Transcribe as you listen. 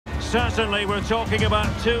certainly we're talking about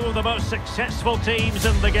two of the most successful teams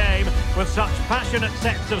in the game with such passionate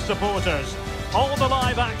sets of supporters. All the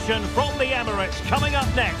live action from the Emirates coming up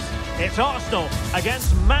next. It's Arsenal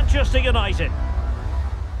against Manchester United.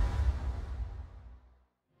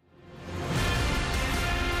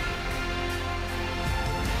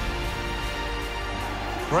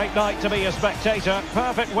 Great night to be a spectator.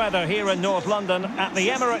 Perfect weather here in North London at the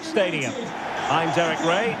Emirates Stadium. I'm Derek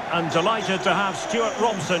Ray and delighted to have Stuart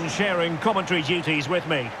Robson sharing commentary duties with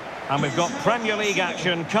me. And we've got Premier League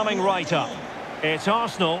action coming right up. It's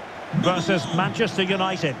Arsenal versus Manchester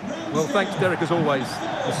United. Well, thanks, Derek, as always.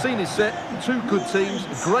 The scene is set, two good teams,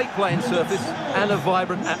 a great playing surface and a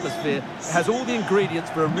vibrant atmosphere. It has all the ingredients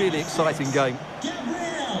for a really exciting game.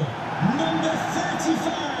 Gabriel, number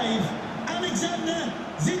 35, Alexander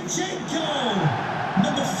Zinchenko,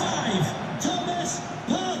 number 5, Thomas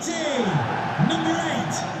Partey, number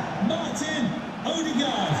 8, Martin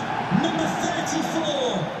Odegaard, number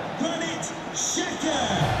 34, Granit Xhaka.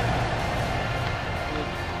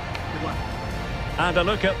 And a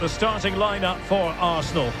look at the starting lineup for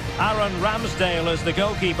Arsenal. Aaron Ramsdale is the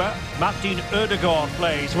goalkeeper. Martin Odegaard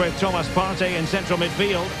plays with Thomas Partey in central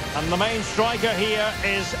midfield. And the main striker here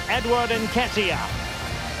is Edward Nketiah.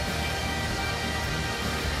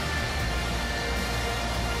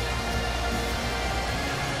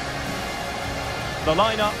 The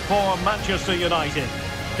lineup for Manchester United.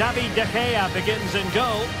 David De Gea begins in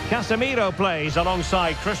goal. Casemiro plays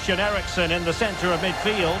alongside Christian Eriksen in the centre of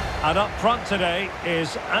midfield. And up front today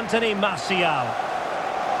is Anthony Martial.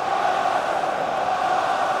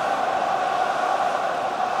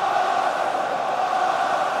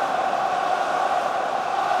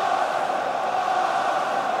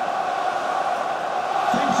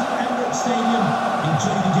 Thank you, Emirates Stadium.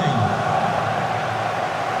 Enjoy the game.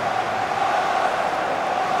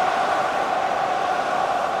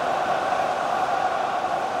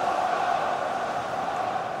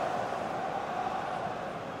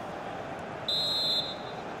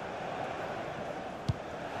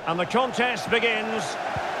 And the contest begins.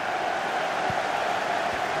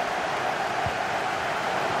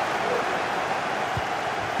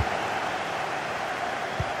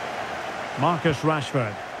 Marcus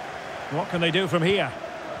Rashford. What can they do from here?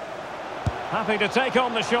 Happy to take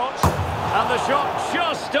on the shot. And the shot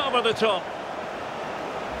just over the top.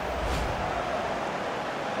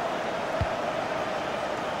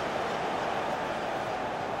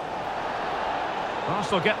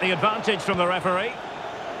 Arsenal get the advantage from the referee.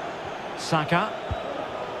 Saka.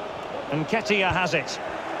 And Nketiah has it.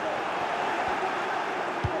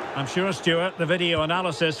 I'm sure, Stuart, the video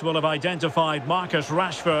analysis will have identified Marcus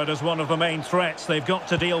Rashford as one of the main threats they've got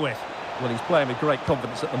to deal with. Well, he's playing with great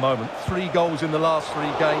confidence at the moment. 3 goals in the last 3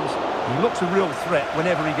 games. He looks a real threat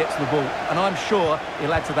whenever he gets the ball. And I'm sure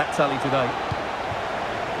he'll add to that tally today.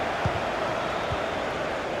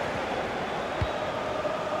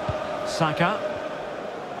 Saka.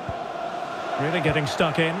 Really getting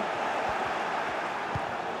stuck in.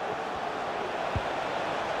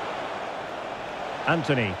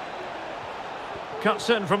 Anthony. Cuts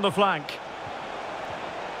in from the flank.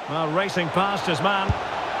 Well, racing past his man.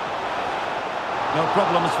 No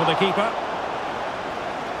problems for the keeper.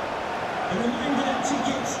 A reminder that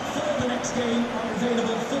tickets for the next game are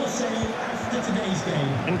available for sale after today's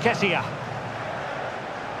game. Nketiah.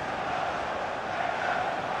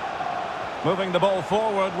 Moving the ball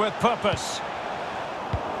forward with purpose.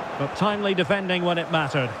 But timely defending when it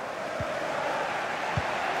mattered.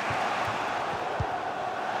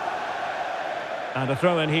 And a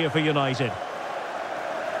throw in here for United.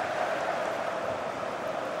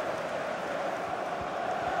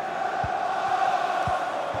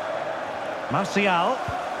 Martial.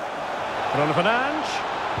 Bruno Fernandes.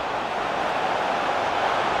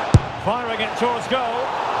 Firing it towards goal.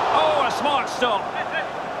 Oh, a smart stop.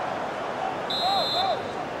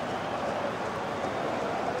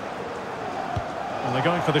 And they're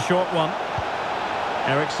going for the short one.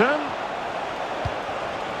 Eriksen.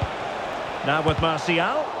 Now with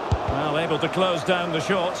Martial. Well, able to close down the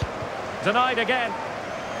shot. Denied again.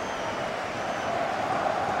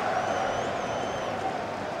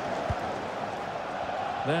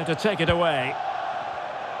 There to take it away.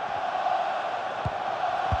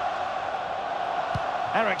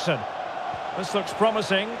 Eriksen. This looks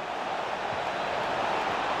promising.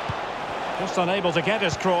 Just unable to get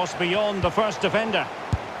his cross beyond the first defender.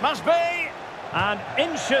 Must be! And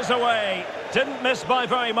inches away. Didn't miss by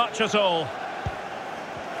very much at all.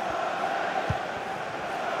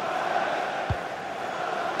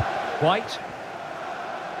 White.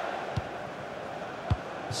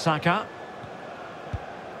 Saka.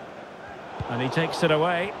 And he takes it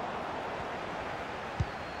away.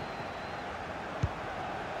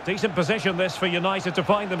 Decent position this for United to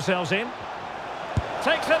find themselves in.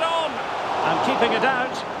 Takes it on and keeping it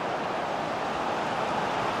out.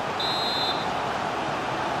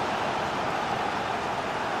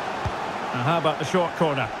 And how about the short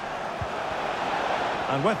corner?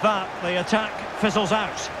 And with that, the attack fizzles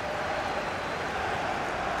out.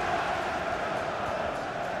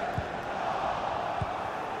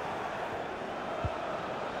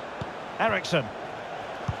 Ericsson.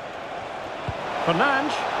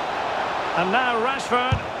 Fernandes. And now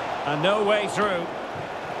Rashford. And no way through.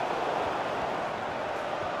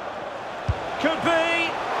 Could be.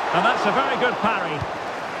 And that's a very good parry.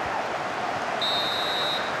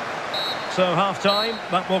 So half-time,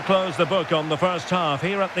 that will close the book on the first half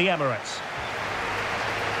here at the Emirates.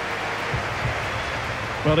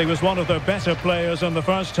 Well, he was one of their better players in the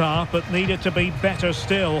first half, but needed to be better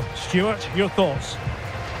still. Stuart, your thoughts?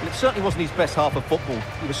 Well, it certainly wasn't his best half of football.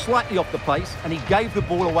 He was slightly off the pace and he gave the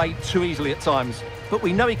ball away too easily at times. But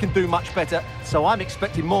we know he can do much better, so I'm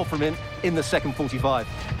expecting more from him in the second 45.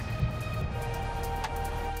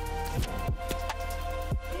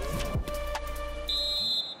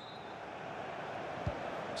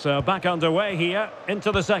 So back underway here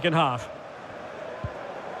into the second half.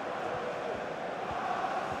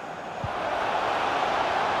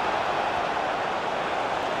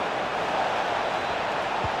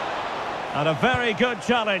 And a very good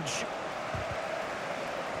challenge.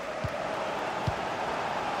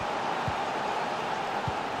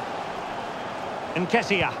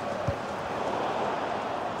 Nketiah.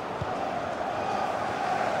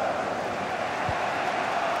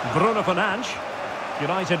 Bruno Fernandes.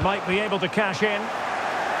 United might be able to cash in.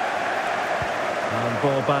 And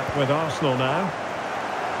ball back with Arsenal now.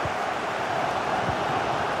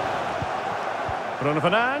 Bruno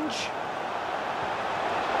Fernandes.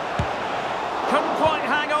 Couldn't quite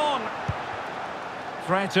hang on.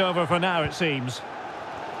 Threat over for now, it seems.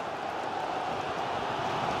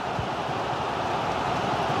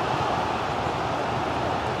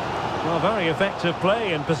 Well, very effective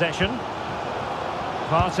play in possession.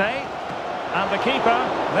 Partey. And the keeper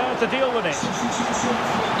there to deal with it.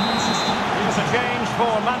 Here's a change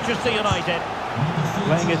for Manchester United.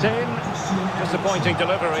 Playing it in. Disappointing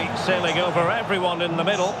delivery, sailing over everyone in the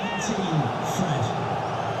middle.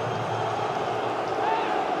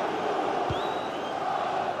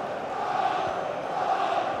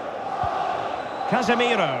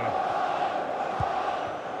 Casemiro.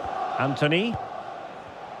 Anthony.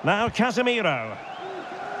 Now Casemiro.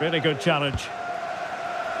 Really good challenge.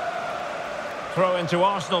 Throw into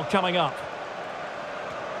Arsenal coming up.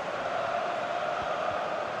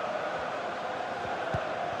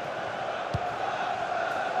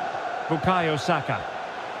 Bukayo Saka.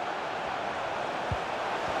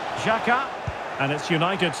 Xhaka. And it's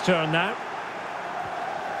United's turn now.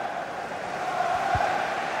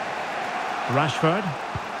 Rashford.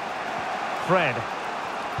 Fred.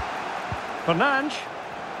 Fernandes.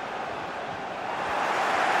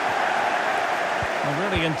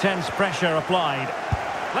 Really intense pressure applied.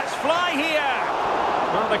 Let's fly here!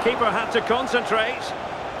 Well, the keeper had to concentrate.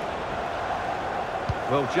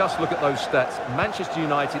 Well, just look at those stats. Manchester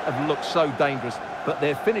United have looked so dangerous, but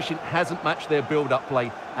their finishing hasn't matched their build-up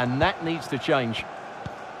play, and that needs to change.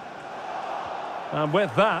 And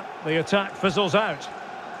with that, the attack fizzles out.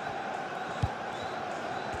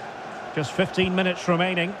 Just 15 minutes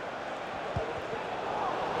remaining.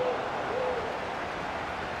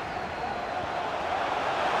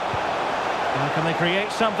 Can they create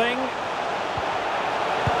something?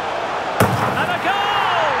 And a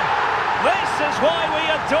goal! This is why we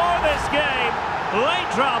adore this game. Late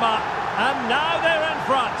drama, and now they're in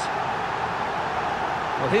front.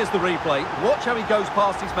 Well, here's the replay. Watch how he goes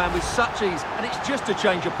past his man with such ease, and it's just a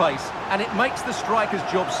change of pace. And it makes the striker's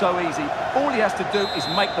job so easy. All he has to do is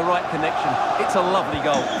make the right connection. It's a lovely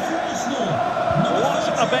goal.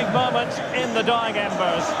 What a big moment in the dying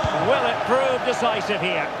embers. Will it prove decisive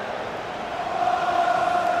here?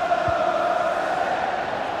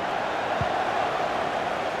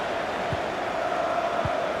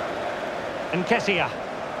 Nketiah.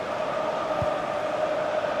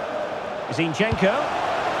 Zinchenko.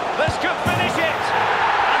 This could finish it.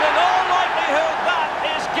 And in all likelihood, that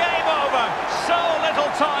is game over. So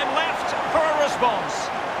little time left for a response.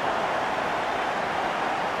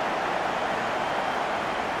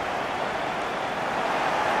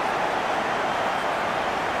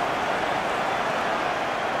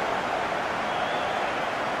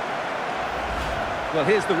 Well,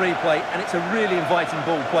 here's the replay, and it's a really inviting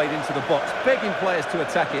ball played into the box, begging players to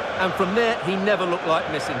attack it. And from there, he never looked like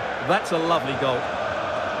missing. That's a lovely goal.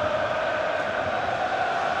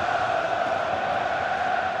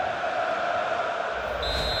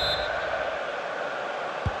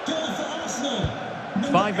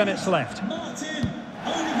 5 minutes left. Martin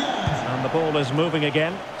Odegaard. And the ball is moving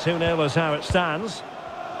again. 2-0 is how it stands.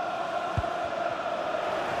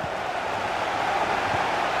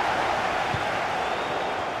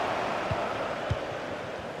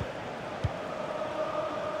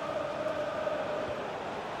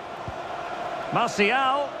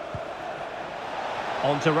 Martial.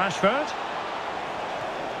 On to Rashford.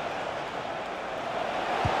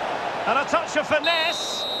 And a touch of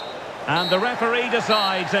finesse. And the referee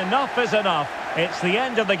decides enough is enough. It's the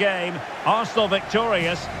end of the game. Arsenal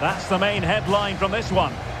victorious. That's the main headline from this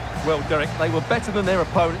one. Well, Derek, they were better than their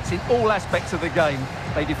opponents in all aspects of the game.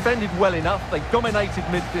 They defended well enough, they dominated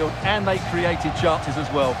midfield, and they created chances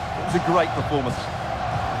as well. It was a great performance.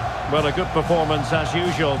 Well, a good performance as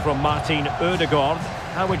usual from Martin Odegaard.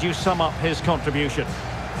 How would you sum up his contribution?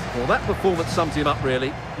 Well, that performance sums him up,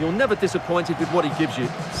 really. You're never disappointed with what he gives you.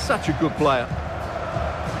 Such a good player.